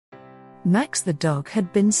Max the dog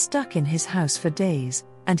had been stuck in his house for days,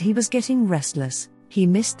 and he was getting restless. He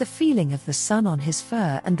missed the feeling of the sun on his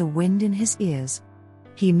fur and the wind in his ears.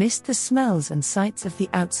 He missed the smells and sights of the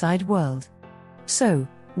outside world. So,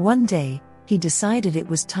 one day, he decided it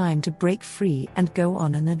was time to break free and go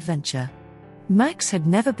on an adventure. Max had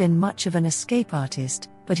never been much of an escape artist,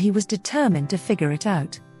 but he was determined to figure it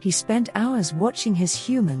out. He spent hours watching his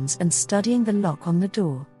humans and studying the lock on the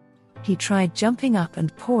door. He tried jumping up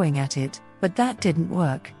and pawing at it, but that didn't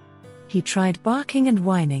work. He tried barking and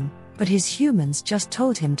whining, but his humans just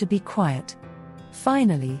told him to be quiet.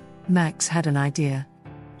 Finally, Max had an idea.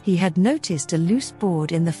 He had noticed a loose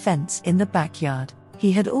board in the fence in the backyard.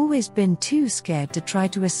 He had always been too scared to try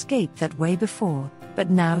to escape that way before, but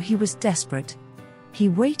now he was desperate. He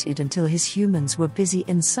waited until his humans were busy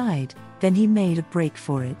inside, then he made a break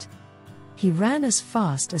for it. He ran as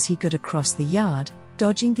fast as he could across the yard,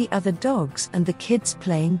 dodging the other dogs and the kids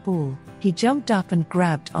playing ball. He jumped up and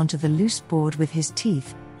grabbed onto the loose board with his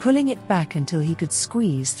teeth, pulling it back until he could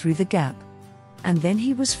squeeze through the gap. And then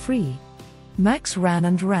he was free. Max ran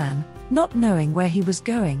and ran, not knowing where he was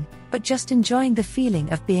going, but just enjoying the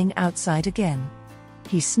feeling of being outside again.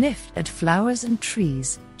 He sniffed at flowers and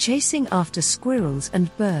trees, chasing after squirrels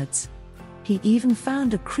and birds. He even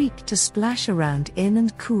found a creek to splash around in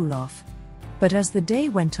and cool off. But as the day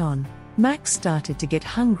went on, Max started to get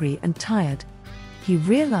hungry and tired. He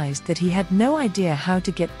realized that he had no idea how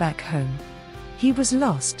to get back home. He was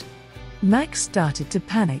lost. Max started to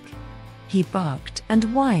panic. He barked and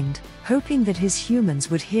whined, hoping that his humans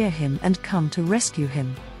would hear him and come to rescue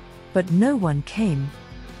him. But no one came.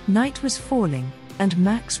 Night was falling, and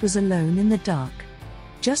Max was alone in the dark.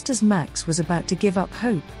 Just as Max was about to give up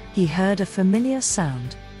hope, he heard a familiar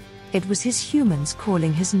sound. It was his humans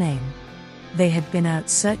calling his name. They had been out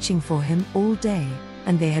searching for him all day,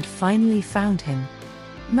 and they had finally found him.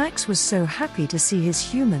 Max was so happy to see his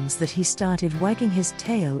humans that he started wagging his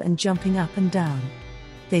tail and jumping up and down.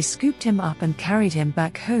 They scooped him up and carried him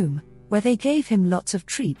back home, where they gave him lots of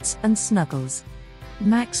treats and snuggles.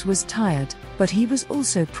 Max was tired, but he was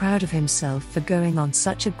also proud of himself for going on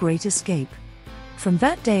such a great escape. From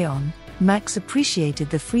that day on, Max appreciated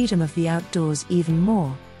the freedom of the outdoors even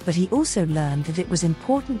more, but he also learned that it was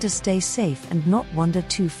important to stay safe and not wander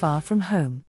too far from home.